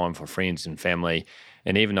much time for friends and family.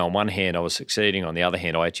 And even though on one hand I was succeeding, on the other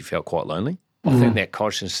hand, I actually felt quite lonely. I think that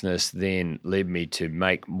consciousness then led me to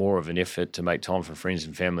make more of an effort to make time for friends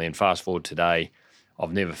and family. And fast forward today,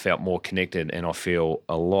 I've never felt more connected, and I feel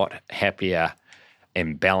a lot happier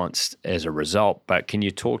and balanced as a result. But can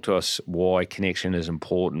you talk to us why connection is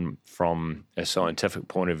important from a scientific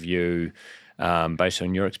point of view, based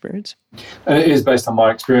on your experience? And it is based on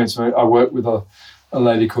my experience. I work with a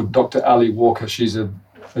lady called Dr. Ali Walker. She's a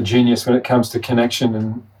genius when it comes to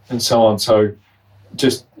connection and so on. So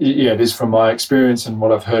it is from my experience, and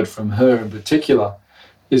what I've heard from her in particular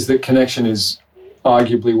is that connection is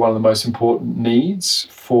arguably one of the most important needs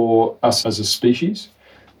for us as a species,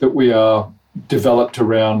 that we are developed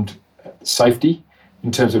around safety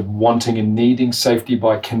in terms of wanting and needing safety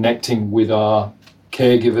by connecting with our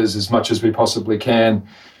caregivers as much as we possibly can.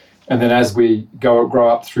 And then as we grow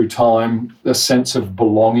up through time, the sense of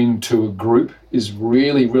belonging to a group is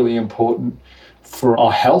really, really important for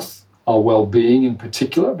our health, our well-being in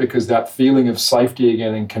particular, because that feeling of safety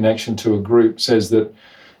again and connection to a group says that,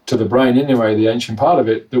 to the brain anyway, the ancient part of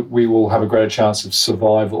it, that we will have a greater chance of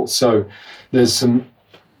survival. So there's some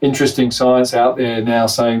interesting science out there now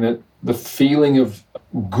saying that the feeling of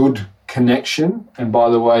good connection, and by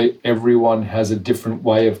the way, everyone has a different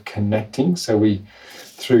way of connecting. So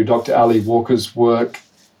through Dr. Ali Walker's work,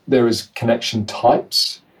 there is connection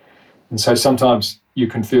types. And so sometimes you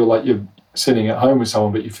can feel like you're sitting at home with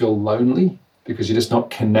someone, but you feel lonely because you're just not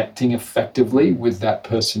connecting effectively with that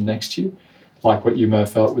person next to you, like what you may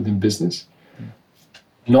have felt within business.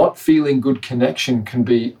 Not feeling good connection can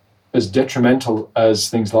be as detrimental as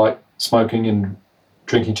things like smoking and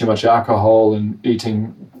drinking too much alcohol and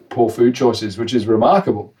eating poor food choices, which is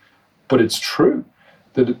remarkable. But it's true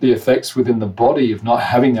that the effects within the body of not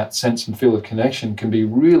having that sense and feel of connection can be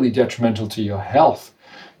really detrimental to your health.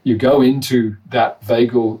 You go into that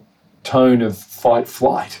vagal tone of fight,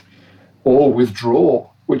 flight, or withdraw,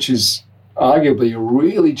 which is arguably a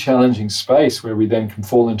really challenging space where we then can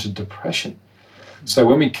fall into depression. So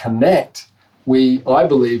when we connect, I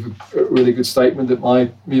believe a really good statement that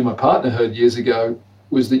me and my partner heard years ago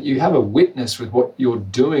was that you have a witness with what you're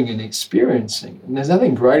doing and experiencing. And there's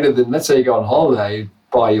nothing greater than, let's say you go on holiday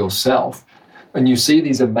by yourself and you see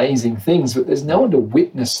these amazing things, but there's no one to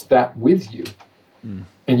witness that with you.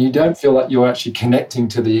 And you don't feel like you're actually connecting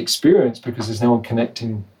to the experience because there's no one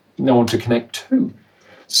to connect to.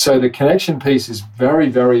 So the connection piece is very,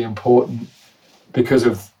 very important because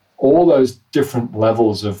of all those different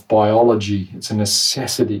levels of biology. It's a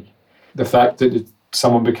necessity. The fact that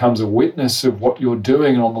someone becomes a witness of what you're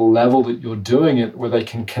doing and on the level that you're doing it, where they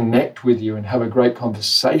can connect with you and have a great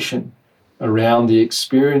conversation around the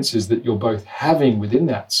experiences that you're both having within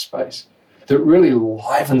that space, that really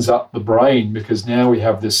livens up the brain, because now we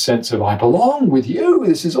have this sense of, I belong with you,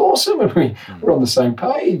 this is awesome, and we're on the same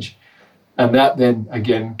page. And that then,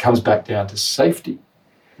 again, comes back down to safety.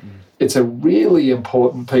 It's a really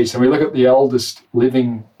important piece. And we look at the oldest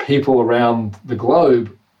living people around the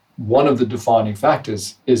globe, one of the defining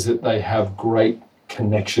factors is that they have great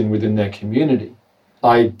connection within their community.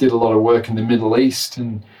 I did a lot of work in the Middle East,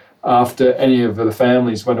 and after any of the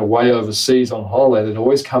families went away overseas on holiday, they'd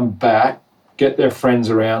always come back, get their friends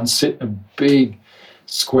around, sit in a big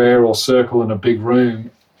square or circle in a big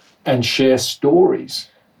room and share stories.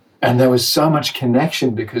 And there was so much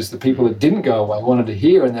connection because the people that didn't go away wanted to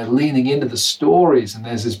hear, and they're leaning into the stories. And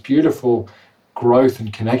there's this beautiful growth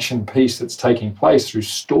and connection piece that's taking place through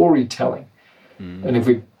storytelling. And if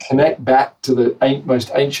we connect back to the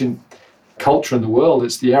most ancient culture in the world,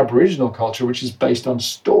 it's the Aboriginal culture, which is based on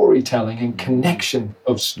storytelling and connection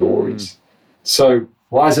of stories. So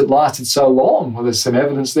why has it lasted so long? Well, there's some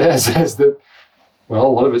evidence there that says that, well, a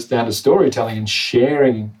lot of it's down to storytelling and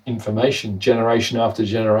sharing information generation after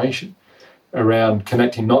generation around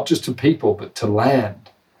connecting not just to people, but to land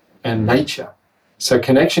and nature. So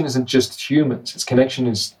connection isn't just humans. Its connection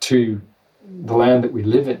is to the land that we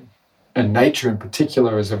live in. And nature in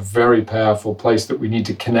particular is a very powerful place that we need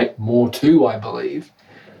to connect more to, I believe,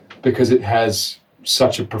 because it has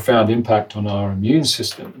such a profound impact on our immune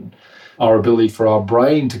system, our ability for our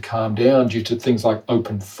brain to calm down due to things like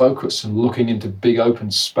open focus and looking into big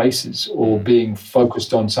open spaces, or being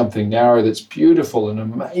focused on something narrow that's beautiful and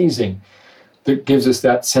amazing, that gives us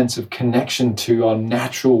that sense of connection to our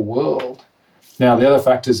natural world. Now, the other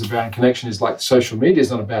factors around connection is like social media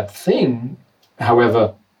is not a bad thing.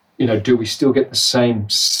 However, do we still get the same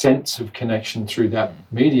sense of connection through that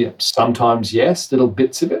medium? Sometimes, yes, little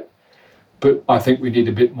bits of it. But I think we need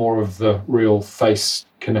a bit more of the real face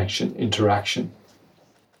connection, interaction.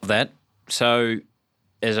 So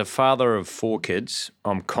as a father of 4 kids,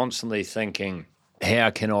 I'm constantly thinking,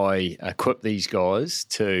 how can I equip these guys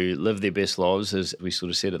to live their best lives, as we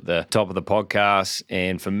sort of said at the top of the podcast?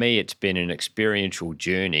 And for me, it's been an experiential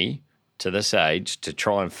journey to this age to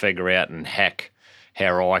try and figure out and hack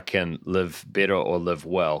how I can live better or live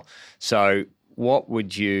well. So what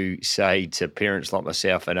would you say to parents like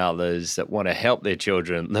myself and others that want to help their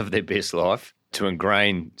children live their best life, to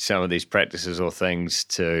ingrain some of these practices or things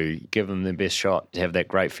to give them the best shot, to have that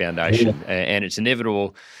great foundation? Yeah. And it's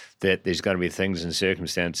inevitable that there's going to be things and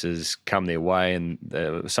circumstances come their way, and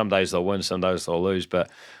some days they'll win, some days they'll lose. But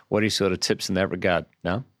what are your sort of tips in that regard?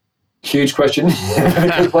 No? Huge question.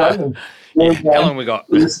 How long we got?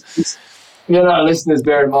 Listeners,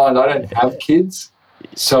 bear in mind, I don't have kids,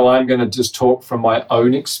 so I'm going to just talk from my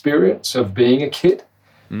own experience of being a kid.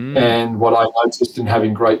 And what I noticed in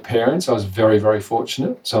having great parents, I was very, very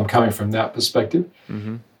fortunate. So I'm coming from that perspective.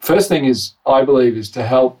 First thing is, I believe, is to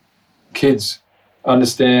help kids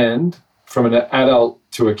understand from an adult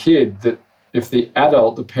to a kid that if the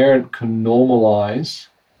parent can normalize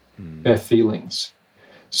their feelings.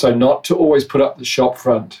 So not to always put up the shop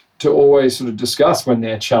front, to always sort of discuss when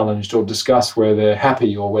they're challenged or discuss where they're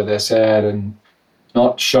happy or where they're sad, and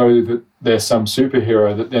not show that they're some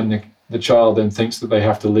superhero that then the child then thinks that they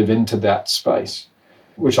have to live into that space,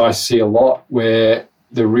 which I see a lot where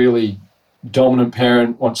the really dominant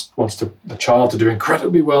parent wants the child to do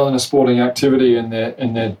incredibly well in a sporting activity, and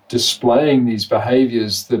they're displaying these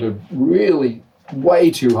behaviours that are really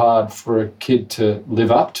way too hard for a kid to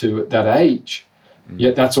live up to at that age.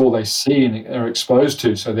 Yet that's all they see and are exposed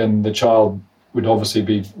to. So then the child would obviously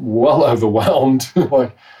be well overwhelmed.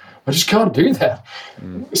 Like, I just can't do that.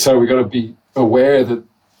 So we've got to be aware that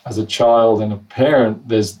as a child and a parent,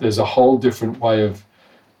 there's a whole different way of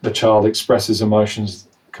the child expresses emotions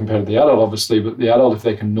compared to the adult, obviously. But the adult, if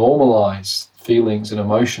they can normalize feelings and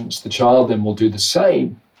emotions, the child then will do the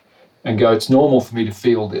same and go, it's normal for me to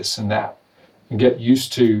feel this and that, and get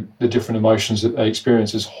used to the different emotions that they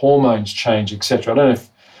experience as hormones change, etc. I don't know if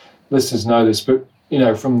listeners know this, but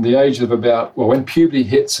from the age of when puberty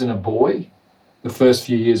hits in a boy, the first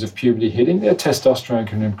few years of puberty hitting, their testosterone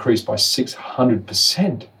can increase by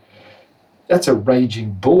 600%. That's a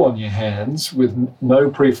raging bull on your hands with no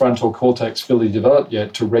prefrontal cortex fully developed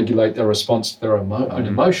yet to regulate their response to their own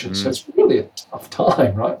emotions. So it's really a tough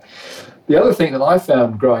time, right? The other thing that I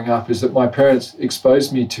found growing up is that my parents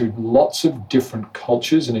exposed me to lots of different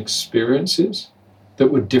cultures and experiences that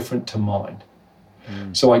were different to mine.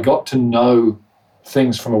 So I got to know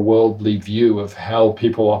things from a worldly view of how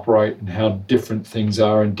people operate and how different things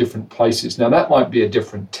are in different places. Now, that might be a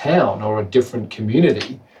different town or a different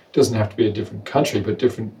community. It doesn't have to be a different country, but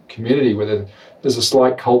different community where there's a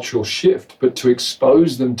slight cultural shift. But to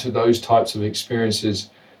expose them to those types of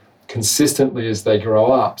experiences consistently as they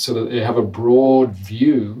grow up so that they have a broad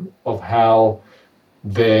view of how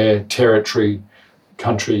their territory,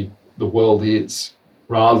 country, the world is,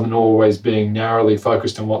 rather than always being narrowly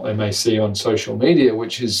focused on what they may see on social media,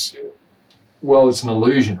 which is, it's an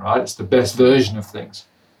illusion, right? It's the best version of things.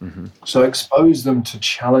 So expose them to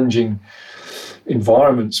challenging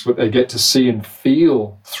environments where they get to see and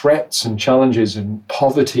feel threats and challenges and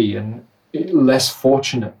poverty and less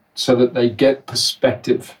fortunate so that they get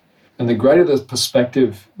perspective. And the greater the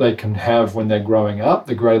perspective they can have when they're growing up,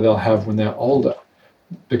 the greater they'll have when they're older,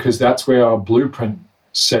 because that's where our blueprint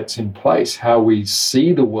sets in place. How we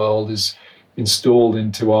see the world is installed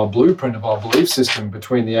into our blueprint of our belief system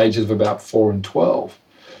between the ages of about 4 and 12.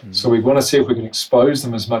 So we want to see if we can expose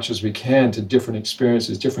them as much as we can to different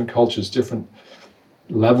experiences, different cultures, different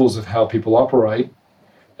levels of how people operate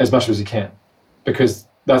as much as we can, because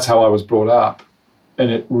that's how I was brought up, and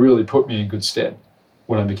it really put me in good stead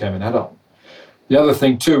when I became an adult. The other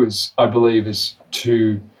thing too is, I believe, is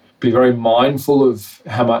to be very mindful of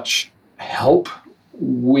how much help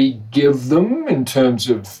we give them in terms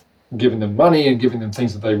of giving them money and giving them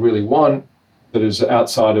things that they really want that is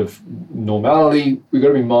outside of normality. We've got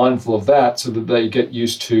to be mindful of that so that they get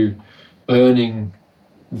used to earning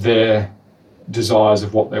their desires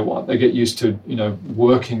of what they want. They get used to,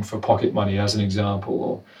 working for pocket money as an example,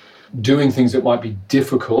 or doing things that might be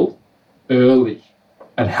difficult early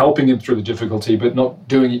and helping them through the difficulty, but not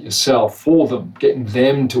doing it yourself for them, getting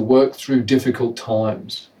them to work through difficult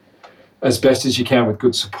times as best as you can with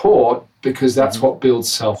good support, because that's what builds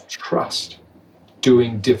self-trust,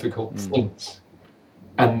 doing difficult things.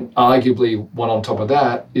 And arguably one on top of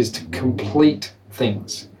that is to complete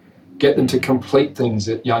things. Get them to complete things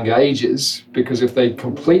at young ages, because if they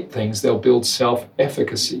complete things, they'll build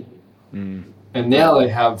self-efficacy. And now they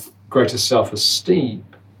have greater self-esteem,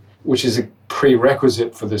 which is a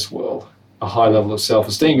prerequisite for this world, a high level of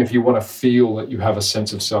self-esteem. If you want to feel that you have a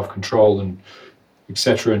sense of self-control and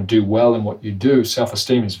etc., and do well in what you do,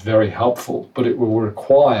 self-esteem is very helpful, but it will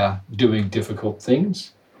require doing difficult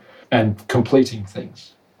things and completing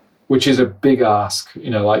things, which is a big ask,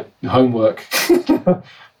 like homework.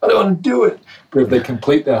 I don't want to do it. But if they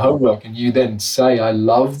complete their homework and you then say, I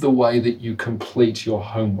love the way that you complete your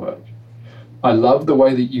homework. I love the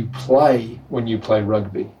way that you play when you play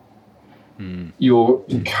rugby. You're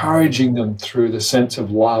encouraging them through the sense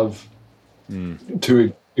of love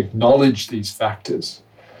to acknowledge these factors,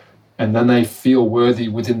 and then they feel worthy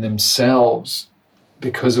within themselves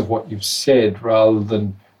because of what you've said, rather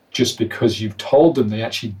than just because you've told them. They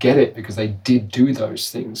actually get it because they did do those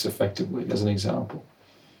things effectively, as an example.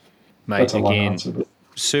 Mate, That's a long again, answer, but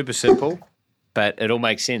super simple, but it all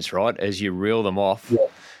makes sense, right? As you reel them off.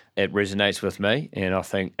 it resonates with me. And I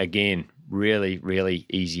think, again, really, really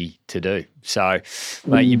easy to do. So,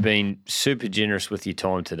 mate, you've been super generous with your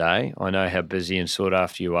time today. I know how busy and sought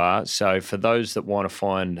after you are. So for those that want to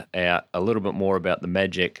find out a little bit more about the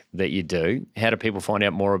magic that you do, how do people find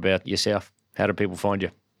out more about yourself? How do people find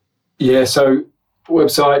you? Yeah, so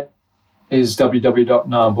website is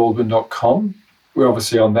www.nambaldwin.com. We're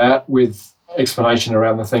obviously on that with explanation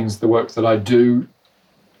around the work that I do.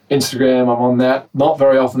 Instagram, I'm on that. Not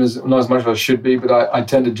very often, not as much as I should be, but I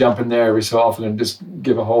tend to jump in there every so often and just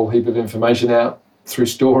give a whole heap of information out through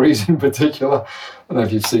stories in particular. I don't know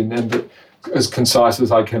if you've seen them, but as concise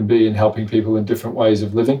as I can be in helping people in different ways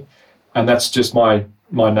of living. And that's just my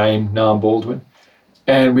name, Nam Baldwin.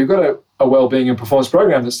 And we've got a wellbeing and performance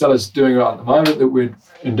program that Stella's doing right at the moment that we're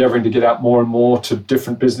endeavouring to get out more and more to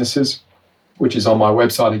different businesses, which is on my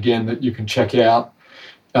website again that you can check out.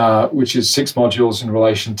 Which is 6 modules in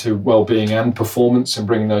relation to well-being and performance, and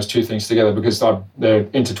bringing those two things together because they're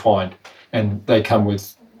intertwined, and they come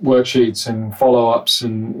with worksheets and follow-ups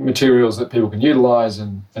and materials that people can utilise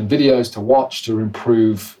and videos to watch to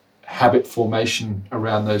improve habit formation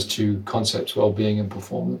around those two concepts, well-being and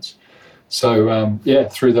performance. So,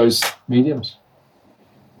 through those mediums.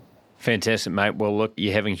 Fantastic, mate. Well, look,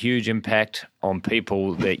 you're having huge impact on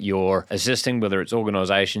people that you're assisting, whether it's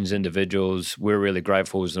organisations, individuals. We're really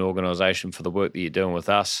grateful as an organisation for the work that you're doing with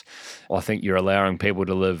us. I think you're allowing people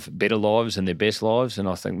to live better lives and their best lives, and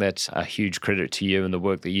I think that's a huge credit to you and the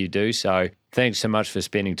work that you do. So thanks so much for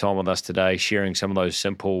spending time with us today, sharing some of those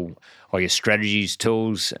simple, strategies,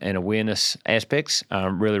 tools, and awareness aspects.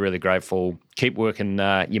 I'm really, really grateful. Keep working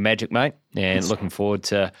your magic, mate, and looking forward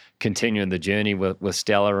to continuing the journey with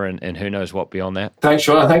Stella and who knows what beyond that. Thanks,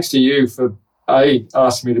 Shaun. Thanks to you for A,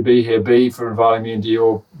 asking me to be here, B, for inviting me into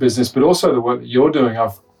your business, but also the work that you're doing.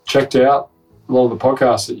 I've checked out a lot of the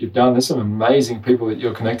podcasts that you've done. There's some amazing people that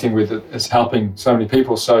you're connecting with that's helping so many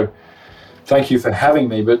people. So thank you for having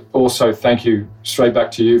me, but also thank you straight back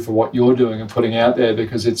to you for what you're doing and putting out there,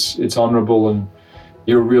 because it's honourable, and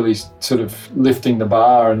you're really sort of lifting the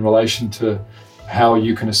bar in relation to how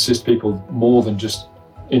you can assist people more than just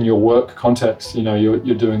in your work context.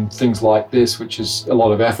 You're doing things like this, which is a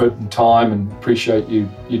lot of effort and time, and appreciate you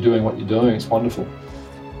doing what you're doing. It's wonderful.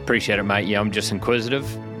 Appreciate it, mate. Yeah, I'm just inquisitive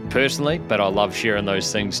personally, but I love sharing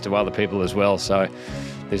those things to other people as well. So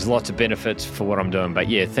there's lots of benefits for what I'm doing. But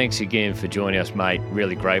yeah, thanks again for joining us, mate.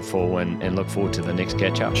 Really grateful, and look forward to the next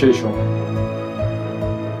catch up. Cheers, Shaun.